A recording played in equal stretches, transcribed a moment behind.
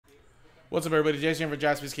What's up, everybody? Jason here for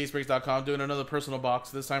JaspysCaseBreaks.com doing another personal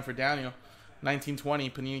box, this time for Daniel. 1920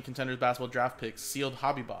 Panini Contenders Basketball Draft Picks, sealed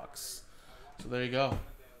hobby box. So there you go.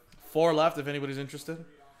 4 left if anybody's interested.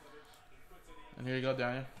 And here you go,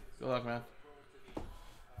 Daniel. Good luck, man.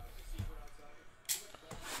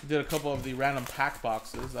 Did a couple of the random pack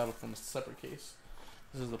boxes out from a separate case.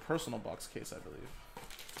 This is the personal box case, I believe.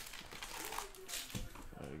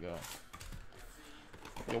 There you go.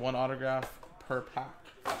 Get 1 autograph per pack.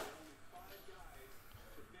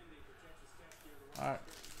 Alright.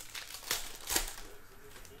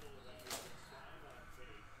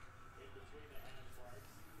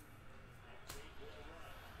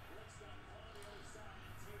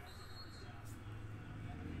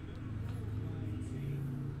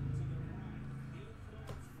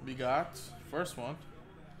 We got, first one,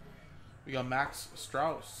 we got Max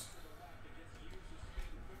Strauss.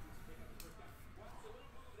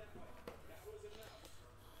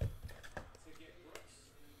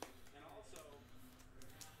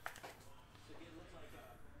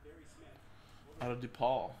 Out of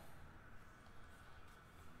DePaul.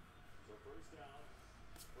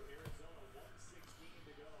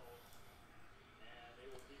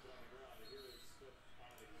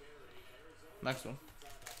 Next one.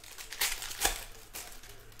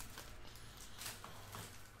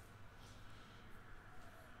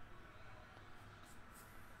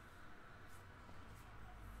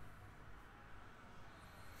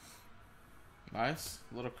 Nice.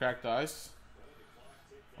 A little cracked ice.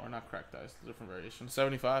 Or not cracked ice, different variation.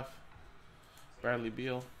 75. Bradley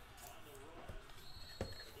Beal.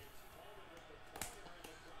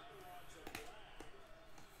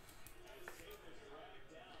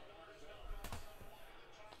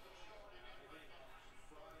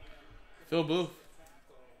 Phil Booth.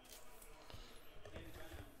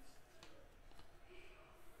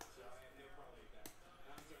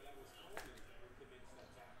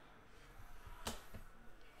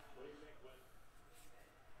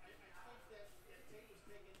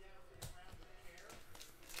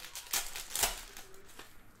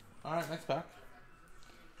 All right, next pack.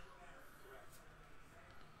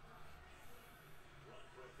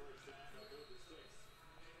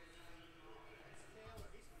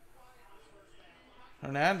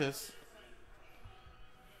 Hernandez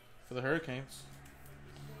for the Hurricanes.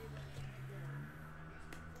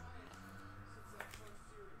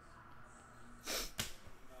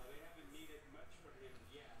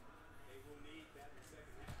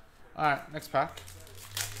 All right, next pack.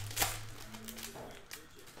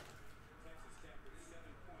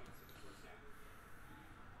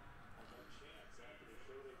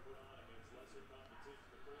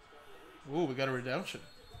 Ooh, we got a redemption.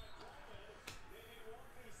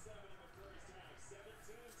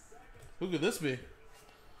 Who could this be? I'm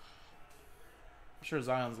sure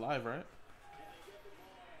Zion's live, right?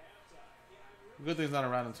 Good thing it's not a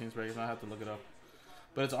random teams break. I have to look it up.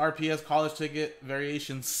 But it's RPS college ticket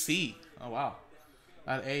variation C. Oh, wow.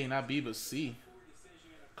 Not A, not B, but C.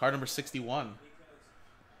 Card number 61.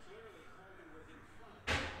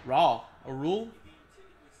 Raw. A rule?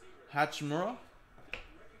 Hachimura?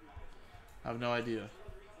 I have no idea.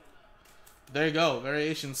 There you go.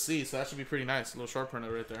 Variation C. So that should be pretty nice. A little short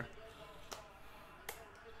printer right there.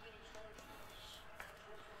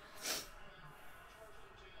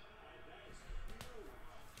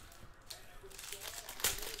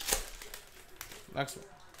 Next one.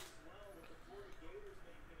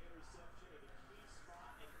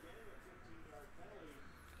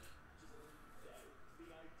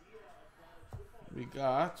 We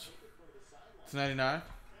got 299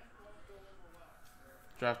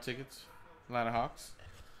 draft tickets, Atlanta Hawks.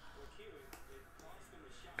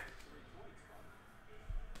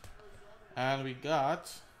 And we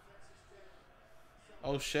got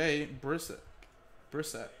O'Shea Brissett.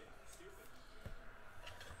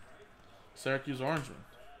 Syracuse Orangeman.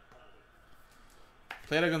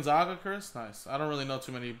 Played at Gonzaga, Chris? Nice. I don't really know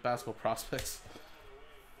too many basketball prospects.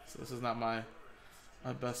 So this is not my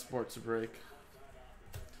best sport to break.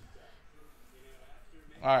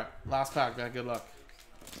 Alright, last pack, man. Good luck.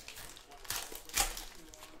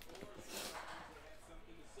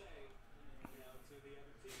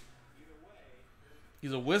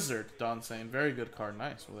 He's a wizard, Don saying. Very good card.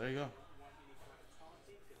 Nice. Well, there you go.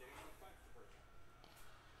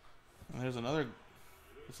 And here's another.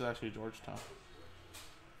 This is actually Georgetown.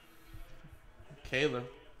 Caleb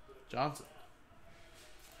Johnson.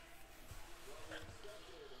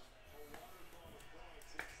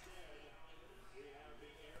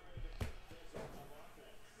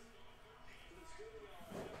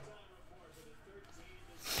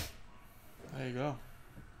 There you go.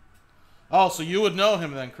 Oh, Oh, so you would know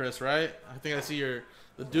him then, Chris, right? I think I see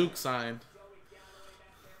the Duke signed.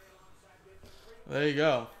 There you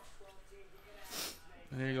go.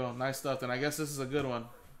 There you go. Nice stuff. Then I guess this is a good one.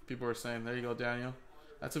 People were saying. There you go, Daniel.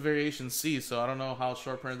 That's a variation C, so I don't know how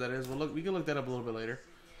short printed that is. We can look that up a little bit later.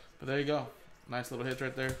 But there you go. Nice little hit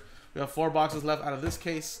right there. We have 4 boxes left out of this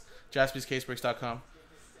case. JaspysCaseBreaks.com.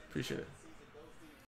 Appreciate it.